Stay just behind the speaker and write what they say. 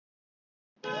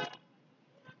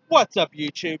What's up,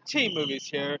 YouTube? T Movies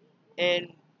here.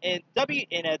 In a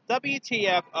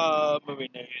WTF movie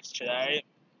news today.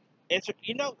 It's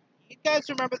you guys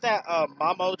remember that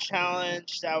Momo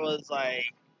challenge that was like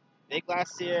big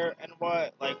last year and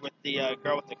what like with the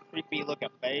girl with the creepy looking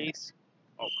face.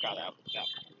 Oh god,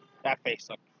 that face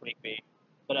looked creepy.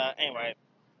 But anyway,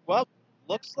 well,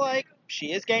 looks like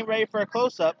she is getting ready for a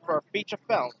close up for a feature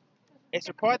film. It's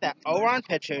reported that Orion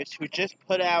Pictures, who just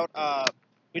put out the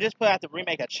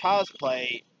remake of Child's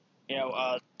Play,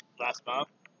 last month,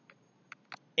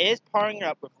 is partnering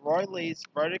up with Roy Lee's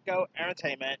Vertigo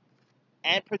Entertainment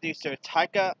and producer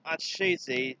Taika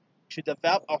Waititi to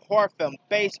develop a horror film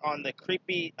based on the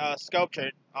creepy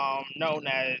sculpture known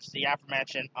as the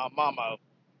aforementioned Momo,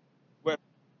 which,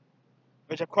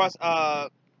 which of course was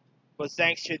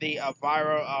thanks to the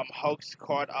viral hoax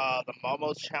called the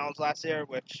Momo Challenge last year,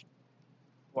 which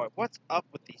boy, what's up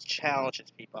with these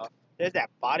challenges, people? There's that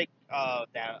bottle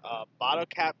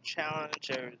cap challenge.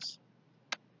 There's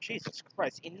Jesus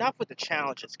Christ, enough with the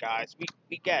challenges, guys.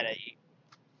 We get it.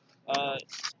 Uh,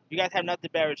 you guys have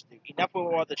nothing better to do. Enough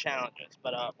with all the challenges.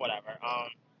 But whatever.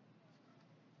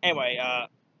 Anyway,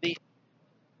 the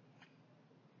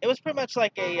it was pretty much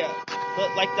like the hoax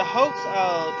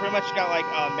pretty much got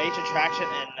like major traction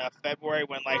in February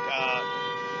when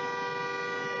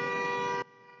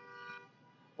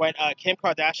Kim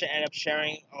Kardashian ended up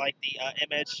sharing like the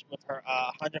image with her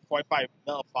 145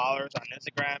 million followers on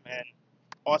Instagram, and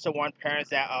also warned parents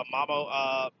that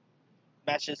Momo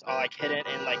messages are like hidden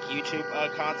in like YouTube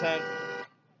content.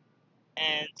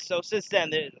 And so since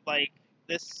then, like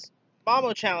this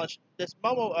this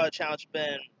Momo challenge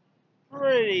been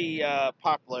pretty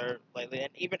popular lately, and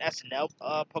even SNL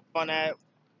poked fun at it.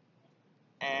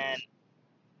 And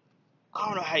I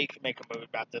don't know how you can make a movie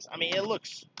about this. I mean, it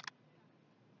looks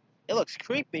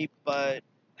creepy, but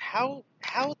how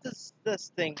does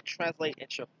this thing translate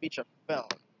into a feature film?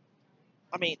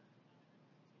 I mean,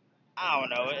 I don't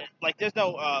know. Like, there's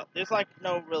like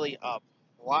no really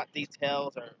plot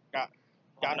details or God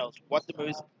knows what the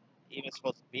movie's even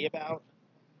supposed to be about.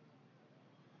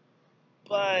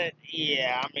 But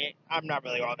yeah, I mean, I'm not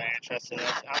really all that interested in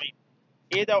this. I mean,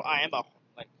 even though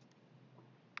like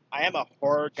I am a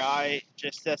horror guy,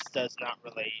 just this does not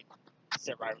really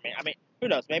sit right with me. I mean, who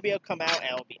knows? Maybe it'll come out and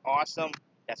it'll be awesome.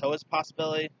 That's always a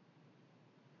possibility.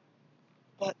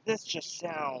 But this just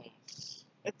sounds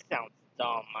dumb.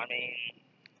 I mean,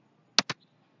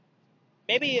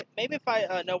 maybe if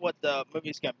I know what the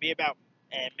movie's gonna be about,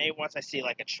 and maybe once I see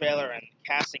like a trailer and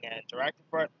casting and directing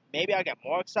for it, maybe I'll get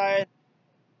more excited.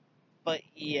 But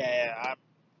yeah,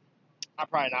 I'm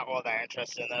probably not all that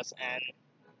interested in this. And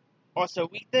also,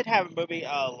 we did have a movie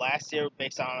last year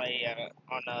based on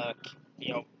a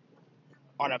you know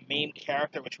on a meme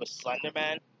character, which was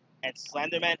Slenderman, and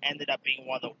Slenderman ended up being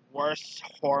one of the worst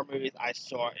horror movies I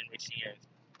saw in recent years.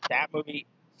 That movie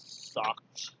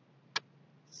sucked.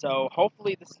 So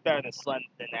hopefully this is better than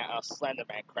that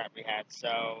Slenderman crap we had.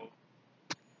 So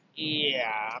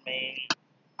yeah, I mean,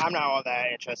 I'm not all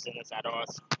that interested in this at all.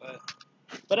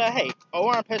 But hey,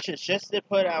 OR Pictures just did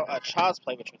put out a Child's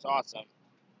Play, which was awesome.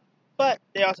 But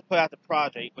they also put out the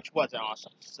Project, which wasn't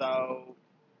awesome. So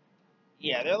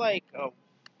yeah, they're like a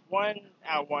 1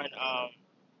 out of 1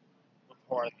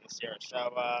 report this year. So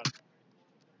I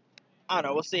don't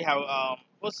know. We'll see how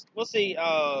we'll see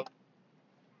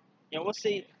we'll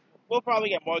see. We'll probably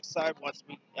get more excited once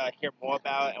we hear more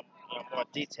about it and more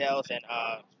details and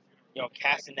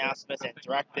cast announcements and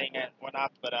directing and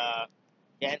whatnot. But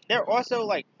yeah, and they're also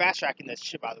like fast tracking this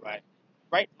shit, by the way,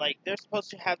 right? Like they're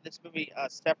supposed to have this movie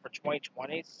set for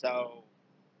 2020. So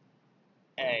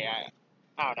hey,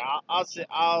 I don't know. I'll see.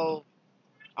 I'll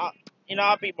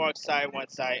I'll be more excited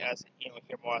once I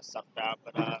hear more stuff about.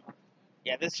 But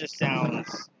yeah, this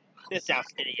sounds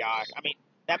idiotic. I mean,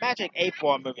 that Magic 8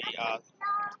 Ball movie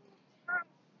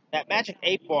that Magic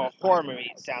 8 Ball horror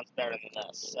movie sounds better than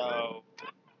this. So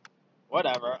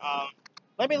whatever.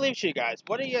 Let me leave to you guys.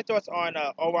 What are your thoughts on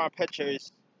Orion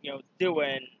Pictures?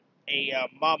 Doing a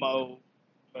Momo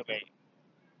movie.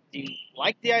 Do you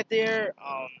like the idea?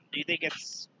 Do you think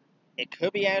it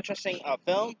could be an interesting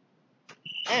film?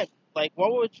 And like,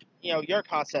 what would your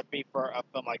concept be for a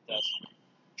film like this?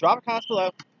 Drop a comment below.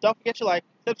 Don't forget to like,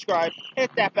 subscribe, hit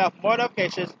that bell for more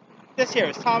notifications. This here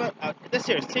is Thomas. This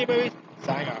here is T Movies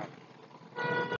signing off.